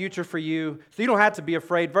has a future for you. So you don't have to be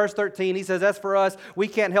afraid. Verse 13, he says, as for us, we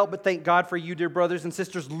can't help but thank God for you, dear brothers and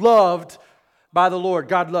sisters, loved by the Lord.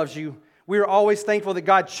 God loves you. We are always thankful that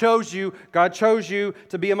God chose you. God chose you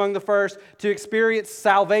to be among the first, to experience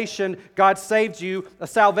salvation. God saved you, a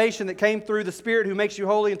salvation that came through the Spirit who makes you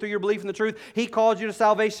holy and through your belief in the truth. He called you to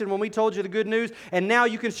salvation when we told you the good news, and now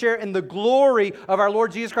you can share in the glory of our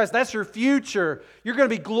Lord Jesus Christ. That's your future. You're going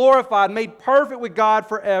to be glorified, made perfect with God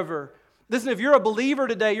forever. Listen, if you're a believer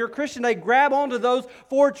today, you're a Christian today, grab onto those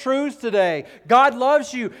 4 truths today. God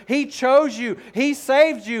loves you. He chose you. He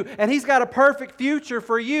saved you. And He's got a perfect future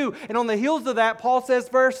for you. And on the heels of that, Paul says,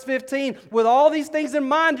 verse 15, with all these things in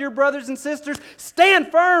mind, dear brothers and sisters,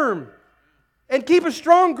 stand firm. And keep a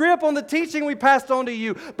strong grip on the teaching we passed on to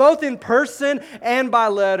you, both in person and by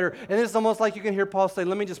letter. And it's almost like you can hear Paul say,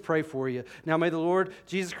 let me just pray for you. Now may the Lord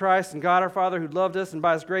Jesus Christ and God our Father, who loved us and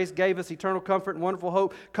by His grace gave us eternal comfort and wonderful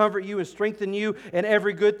hope, comfort you and strengthen you in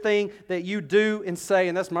every good thing that you do and say.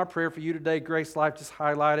 And that's my prayer for you today, Grace Life. Just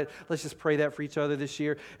highlight it. Let's just pray that for each other this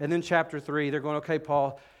year. And then chapter 3, they're going, okay,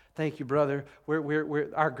 Paul, thank you, brother.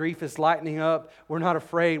 Our grief is lightening up. We're not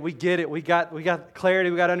afraid. We get it. We got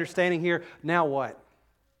clarity. We got understanding here. Now what?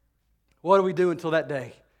 What do we do until that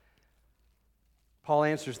day? Paul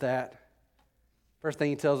answers that. First thing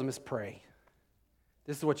he tells them is pray.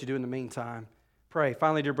 This is what you do in the meantime. Pray.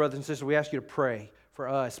 Finally, dear brothers and sisters, we ask you to pray for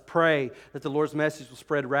us. Pray that the Lord's message will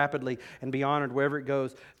spread rapidly and be honored wherever it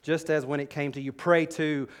goes, just as when it came to you. Pray,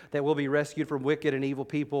 too, that we'll be rescued from wicked and evil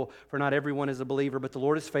people, for not everyone is a believer, but the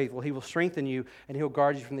Lord is faithful. He will strengthen you, and He'll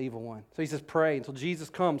guard you from the evil one. So he says, pray. Until Jesus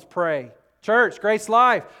comes, pray. Church, Grace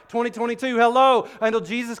Life, 2022, hello. Until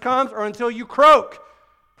Jesus comes or until you croak,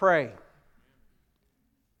 pray.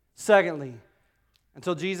 Secondly,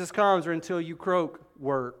 until Jesus comes or until you croak,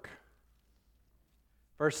 work.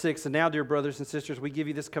 Verse 6, and now, dear brothers and sisters, we give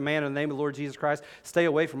you this command in the name of the Lord Jesus Christ. Stay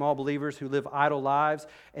away from all believers who live idle lives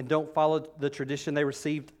and don't follow the tradition they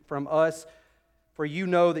received from us. For you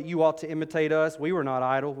know that you ought to imitate us. We were not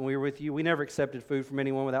idle when we were with you. We never accepted food from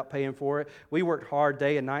anyone without paying for it. We worked hard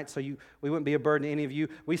day and night so we wouldn't be a burden to any of you.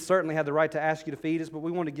 We certainly had the right to ask you to feed us, but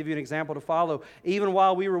we want to give you an example to follow. Even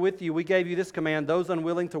while we were with you, we gave you this command: those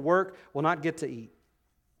unwilling to work will not get to eat.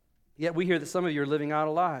 Yet we hear that some of you are living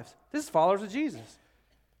idle lives. This is followers of Jesus.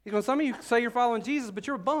 He's going, some of you say you're following Jesus, but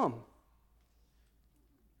you're a bum.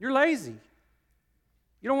 You're lazy.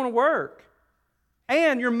 You don't want to work.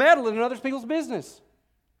 And you're meddling in other people's business.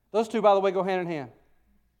 Those two, by the way, go hand in hand.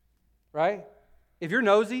 Right? If you're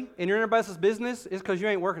nosy and you're in everybody else's business, it's because you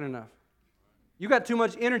ain't working enough. You got too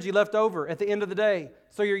much energy left over at the end of the day,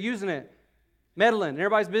 so you're using it, meddling in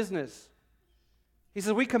everybody's business. He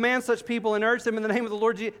says, we command such people and urge them in the name of the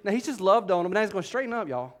Lord Jesus. Now, He's just loved on them, and now He's going to straighten up,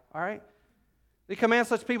 y'all. All right? We command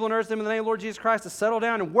such people and urge them in the name of the Lord Jesus Christ to settle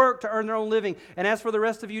down and work to earn their own living. And as for the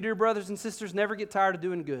rest of you, dear brothers and sisters, never get tired of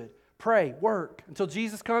doing good. Pray, work, until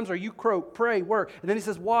Jesus comes or you croak. Pray, work. And then he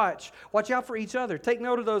says, watch. Watch out for each other. Take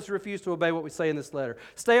note of those who refuse to obey what we say in this letter.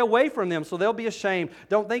 Stay away from them so they'll be ashamed.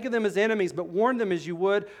 Don't think of them as enemies, but warn them as you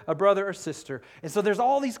would a brother or sister. And so there's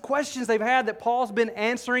all these questions they've had that Paul's been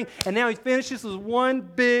answering, and now he finishes with one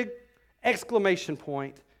big exclamation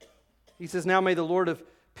point. He says, now may the Lord of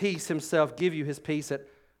peace Himself give you His peace at,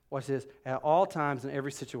 watch this, at all times in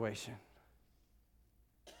every situation.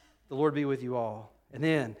 The Lord be with you all. And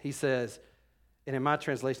then he says, and in my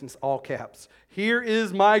translation, it's all caps, here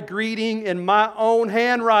is my greeting in my own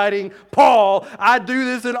handwriting. Paul, I do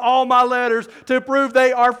this in all my letters to prove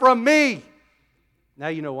they are from me. Now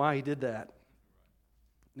you know why he did that.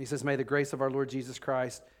 And he says, may the grace of our Lord Jesus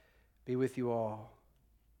Christ be with you all.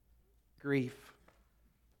 Grief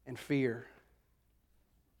and fear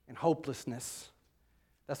and hopelessness.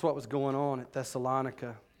 That's what was going on at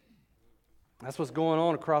Thessalonica. That's what's going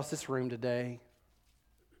on across this room today.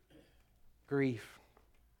 Grief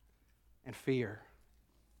and fear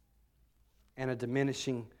and a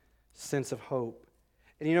diminishing sense of hope.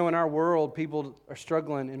 And you know, in our world, people are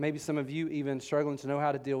struggling, and maybe some of you even struggling to know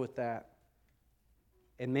how to deal with that.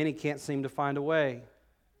 And many can't seem to find a way.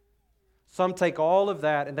 Some take all of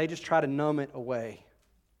that and they just try to numb it away.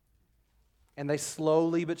 And they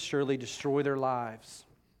slowly but surely destroy their lives.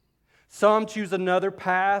 Some choose another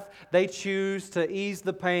path. They choose to ease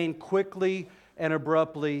the pain quickly and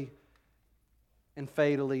abruptly and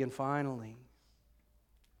fatally and finally.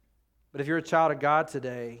 But if you're a child of God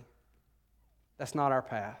today, that's not our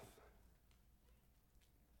path.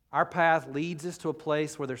 Our path leads us to a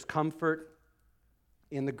place where there's comfort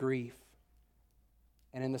in the grief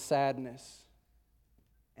and in the sadness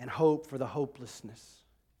and hope for the hopelessness.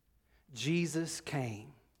 Jesus came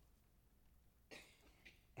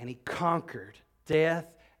and He conquered death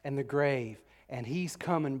and the grave. And He's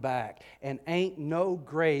coming back. And ain't no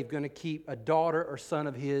grave going to keep a daughter or son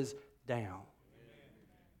of His down.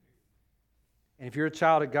 And if you're a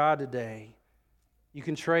child of God today, you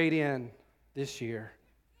can trade in this year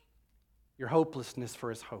your hopelessness for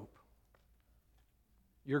His hope,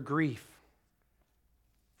 your grief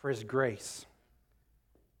for His grace,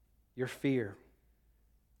 your fear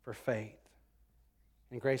for faith.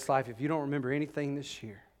 In Grace Life, if you don't remember anything this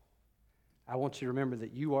year, I want you to remember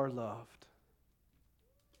that you are loved.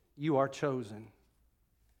 You are chosen.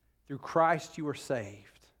 Through Christ you are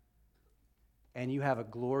saved. And you have a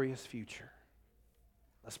glorious future.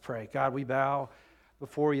 Let's pray. God, we bow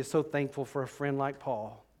before you, so thankful for a friend like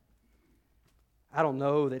Paul. I don't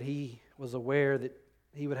know that he was aware that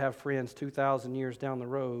he would have friends 2,000 years down the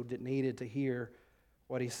road that needed to hear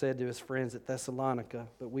what he said to his friends at Thessalonica,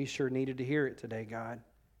 but we sure needed to hear it today, God.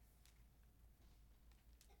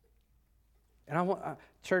 And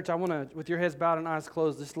church, I want to, with your heads bowed and eyes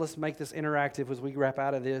closed, let's make this interactive as we wrap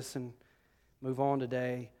out of this and move on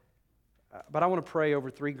today. But I want to pray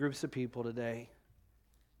over 3 groups of people today.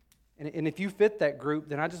 And if you fit that group,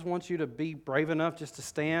 then I just want you to be brave enough just to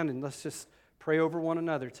stand and let's just pray over one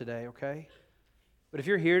another today, okay? But if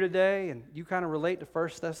you're here today and you kind of relate to 1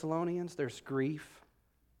 Thessalonians, there's grief,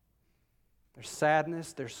 there's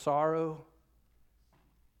sadness, there's sorrow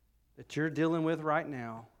that you're dealing with right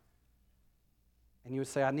now. And you would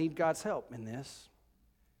say, I need God's help in this.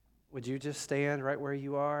 Would you just stand right where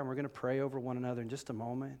you are? And we're going to pray over one another in just a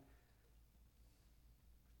moment.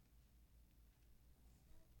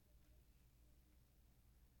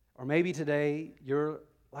 Or maybe today you're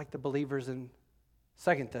like the believers in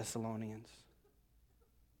 2 Thessalonians.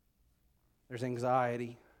 There's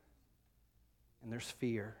anxiety and there's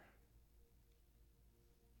fear.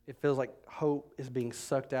 It feels like hope is being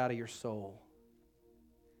sucked out of your soul.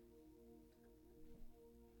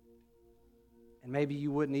 And maybe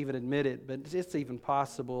you wouldn't even admit it, but it's even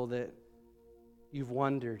possible that you've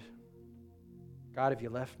wondered, God, have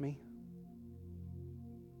you left me?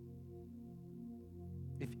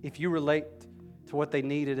 If you relate to what they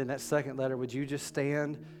needed in that second letter, would you just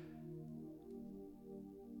stand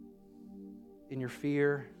in your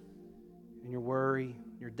fear, in your worry,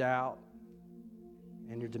 your doubt,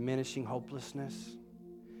 and your diminishing hopelessness?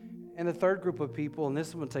 And the third group of people, and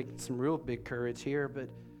this one takes some real big courage here, but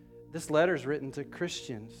this letter is written to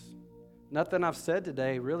Christians. Nothing I've said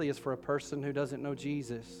today really is for a person who doesn't know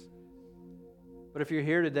Jesus. But if you're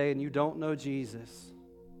here today and you don't know Jesus,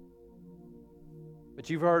 but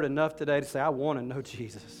you've heard enough today to say, I want to know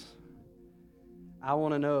Jesus. I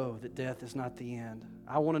want to know that death is not the end.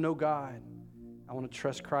 I want to know God. I want to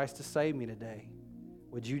trust Christ to save me today.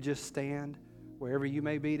 Would you just stand wherever you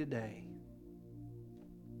may be today?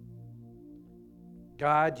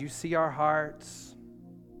 God, you see our hearts,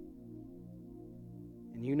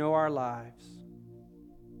 and you know our lives,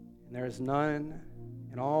 and there is none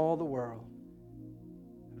in all the world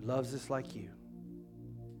who loves us like you.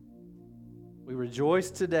 We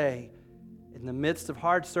rejoice today in the midst of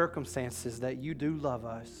hard circumstances that you do love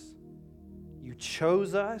us. You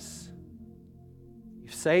chose us. You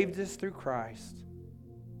saved us through Christ.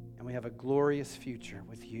 And we have a glorious future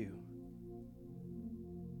with you.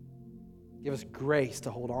 Give us grace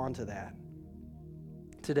to hold on to that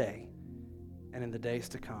today and in the days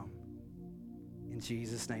to come. In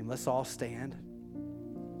Jesus' name, let's all stand.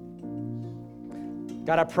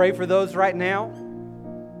 God, I pray for those right now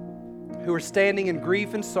who are standing in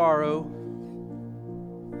grief and sorrow,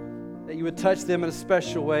 that you would touch them in a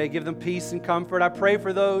special way, give them peace and comfort. I pray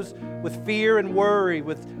for those with fear and worry,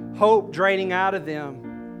 with hope draining out of them,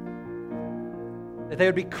 that they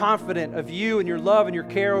would be confident of you and your love and your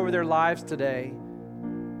care over their lives today.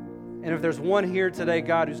 And if there's one here today,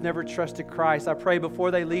 God, who's never trusted Christ, I pray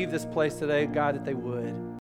before they leave this place today, God, that they would.